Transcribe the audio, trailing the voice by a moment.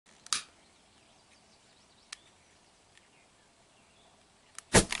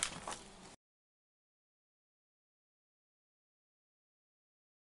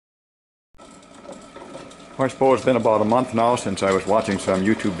I suppose it's been about a month now since I was watching some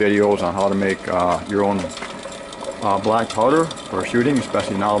YouTube videos on how to make your own black powder for shooting,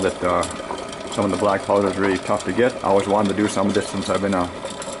 especially now that some of the black powder is really tough to get. I always wanted to do some of this since I've been a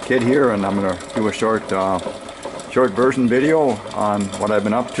kid here, and I'm going to do a short version video on what I've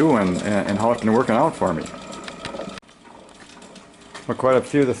been up to and how it's been working out for me. Well, quite a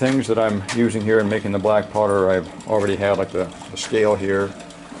few of the things that I'm using here in making the black powder I've already had, like the scale here.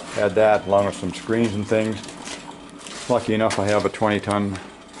 Had that along with some screens and things. Lucky enough I have a 20-ton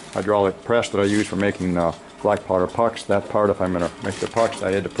hydraulic press that I use for making black powder pucks. That part, if I'm going to make the pucks,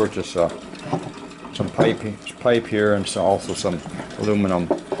 I had to purchase some pipe here and also some aluminum.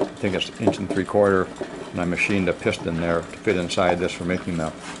 I think it's 1 3/4 inch, and I machined a piston there to fit inside this for making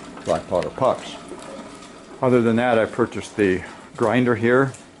the black powder pucks. Other than that, I purchased the grinder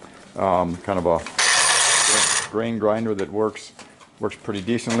here, kind of a grain grinder that works pretty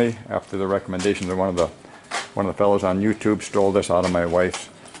decently after the recommendations of one of the fellows on YouTube. Stole this out of my wife's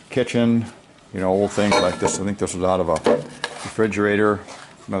kitchen. You know, old things like this. I think this was out of a refrigerator.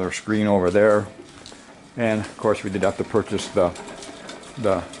 Another screen over there, and of course we did have to purchase the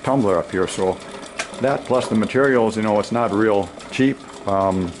tumbler up here. So that plus the materials, you know, it's not real cheap,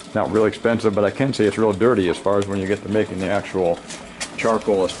 not real expensive, but I can say it's real dirty as far as when you get to making the actual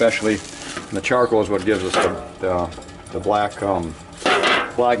charcoal, especially. And the charcoal is what gives us the black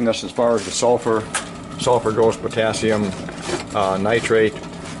blackness. As far as the sulfur goes, potassium, nitrate,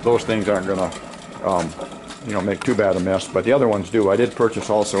 those things aren't going to you know, make too bad a mess, but the other ones do. I did purchase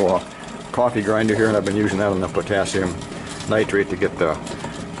also a coffee grinder here, and I've been using that on the potassium nitrate to get the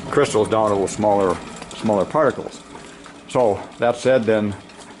crystals down to little smaller particles. So that said, then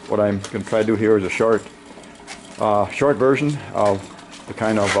what I'm going to try to do here is a short version of the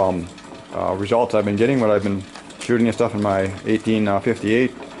kind of results I've been getting, what I've been shooting and stuff in my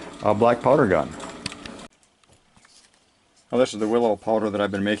 1858 black powder gun. Now this is the willow powder that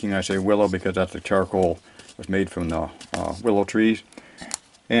I've been making. I say willow because that's the charcoal that's made from the willow trees.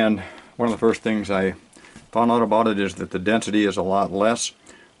 And one of the first things I found out about it is that the density is a lot less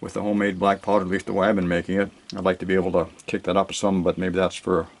with the homemade black powder, at least the way I've been making it. I'd like to be able to kick that up some, but maybe that's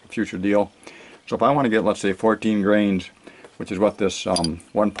for a future deal. So if I want to get, let's say, 14 grains, which is what this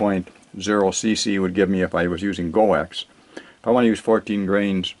 1.0 cc would give me if I was using GOEX. If I want to use 14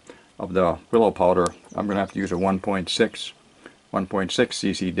 grains of the willow powder, I'm going to have to use a 1.6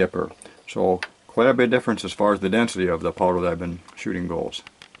 cc dipper. So quite a bit of difference as far as the density of the powder that I've been shooting goes.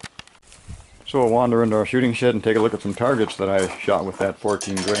 So we'll wander into our shooting shed and take a look at some targets that I shot with that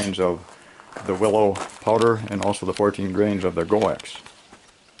 14 grains of the willow powder and also the 14 grains of the GOEX.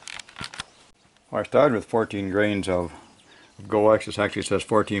 Well, I started with 14 grains of GOEX. It actually says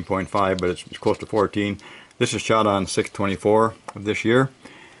 14.5, but it's close to 14. This is shot on 6/24 of this year,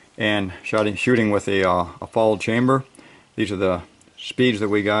 and shooting with a fouled chamber. These are the speeds that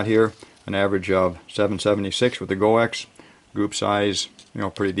we got here. An average of 776 with the GOEX. Group size, you know,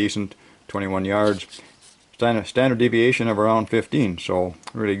 pretty decent, 21 yards. Standard deviation of around 15, so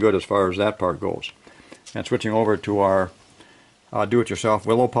really good as far as that part goes. And switching over to our do-it-yourself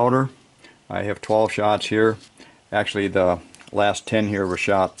willow powder, I have 12 shots here. Actually, the last 10 here were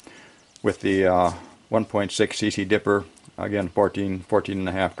shot with the 1.6 cc dipper. Again, 14 and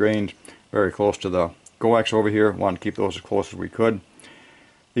a half grains, very close to the GOEX over here. Want to keep those as close as we could.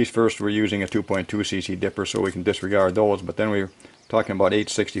 These first we're using a 2.2 cc dipper, so we can disregard those, but then we're talking about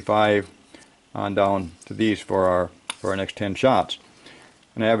 865 on down to these for our next 10 shots.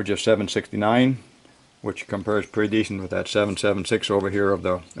 An average of 769, which compares pretty decent with that 776 over here of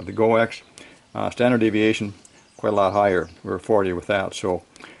the GOEX. Standard deviation quite a lot higher. We're 40 with that. So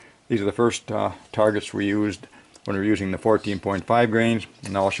these are the first targets we used when we were using the 14.5 grains,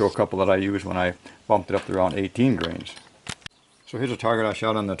 and I'll show a couple that I used when I bumped it up to around 18 grains. So here's a target I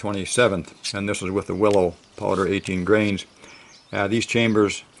shot on the 27th, and this is with the willow powder 18 grains. These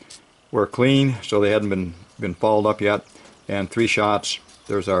chambers were clean, so they hadn't been fouled up yet, and 3 shots.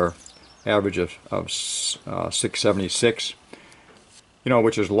 There's our average of 676, you know,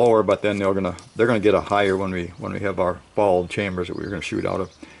 which is lower, but then they're gonna get a higher when we have our fouled chambers that we're gonna shoot out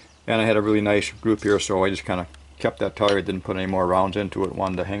of. And I had a really nice group here, so I just kind of kept that target, didn't put any more rounds into it,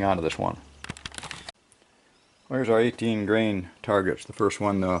 wanted to hang on to this one. Well, here's our 18 grain targets. The first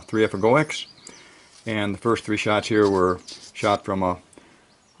one, 3F of GOEX, and the first 3 shots here were shot from a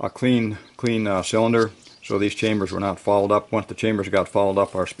clean cylinder, so these chambers were not fouled up. Once the chambers got fouled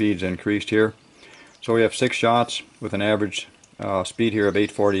up, our speeds increased here. So we have 6 shots with an average speed here of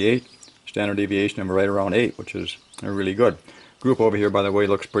 848, standard deviation of right around 8, which is really good. Group over here, by the way,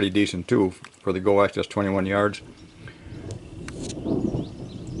 looks pretty decent too for the GOEX, just 21 yards.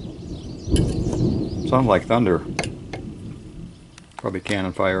 Sounds like thunder. Probably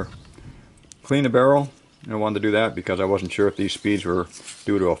cannon fire. Clean the barrel. I wanted to do that because I wasn't sure if these speeds were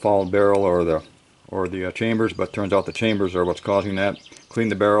due to a fouled barrel or the chambers, but turns out the chambers are what's causing that. Clean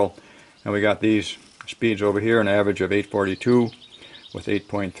the barrel, and we got these speeds over here, an average of 842 with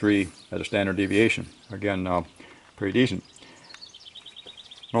 8.3 as a standard deviation. Again, pretty decent.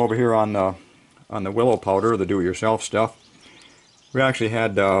 Over here on the willow powder, the do-it-yourself stuff, we actually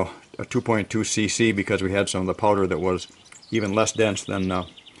had a 2.2 cc because we had some of the powder that was even less dense than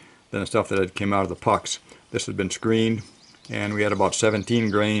the stuff that had came out of the pucks. This had been screened, and we had about 17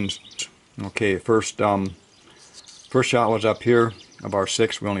 grains. Okay, first shot was up here, about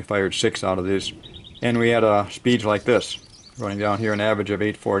 6. We only fired 6 out of these, and we had speeds like this, running down here, an average of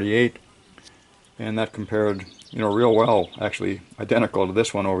 848, and that compared, real well, actually identical to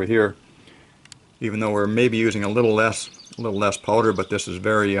this one over here. Even though we're maybe using a little less powder, but this is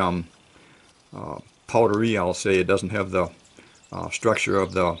very powdery, I'll say. It doesn't have the structure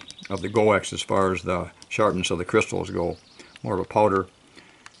of the GOEX as far as the sharpness of the crystals go. More of a powder.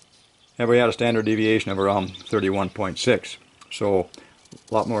 And we had a standard deviation of around 31.6. So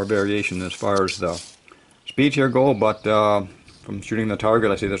a lot more variation as far as the speeds here go, but from shooting the target,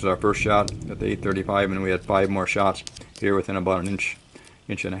 I say this is our first shot at the 835, and we had 5 more shots here within about an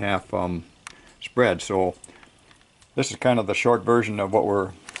inch and a half spread. So this is kind of the short version of what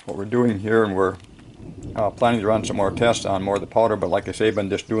we're doing here, and we're planning to run some more tests on more of the powder. But like I say, I've been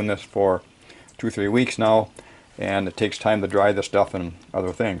just doing this for 2-3 weeks now, and it takes time to dry this stuff and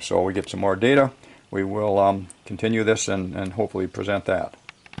other things. So we get some more data. We will continue this and hopefully present that.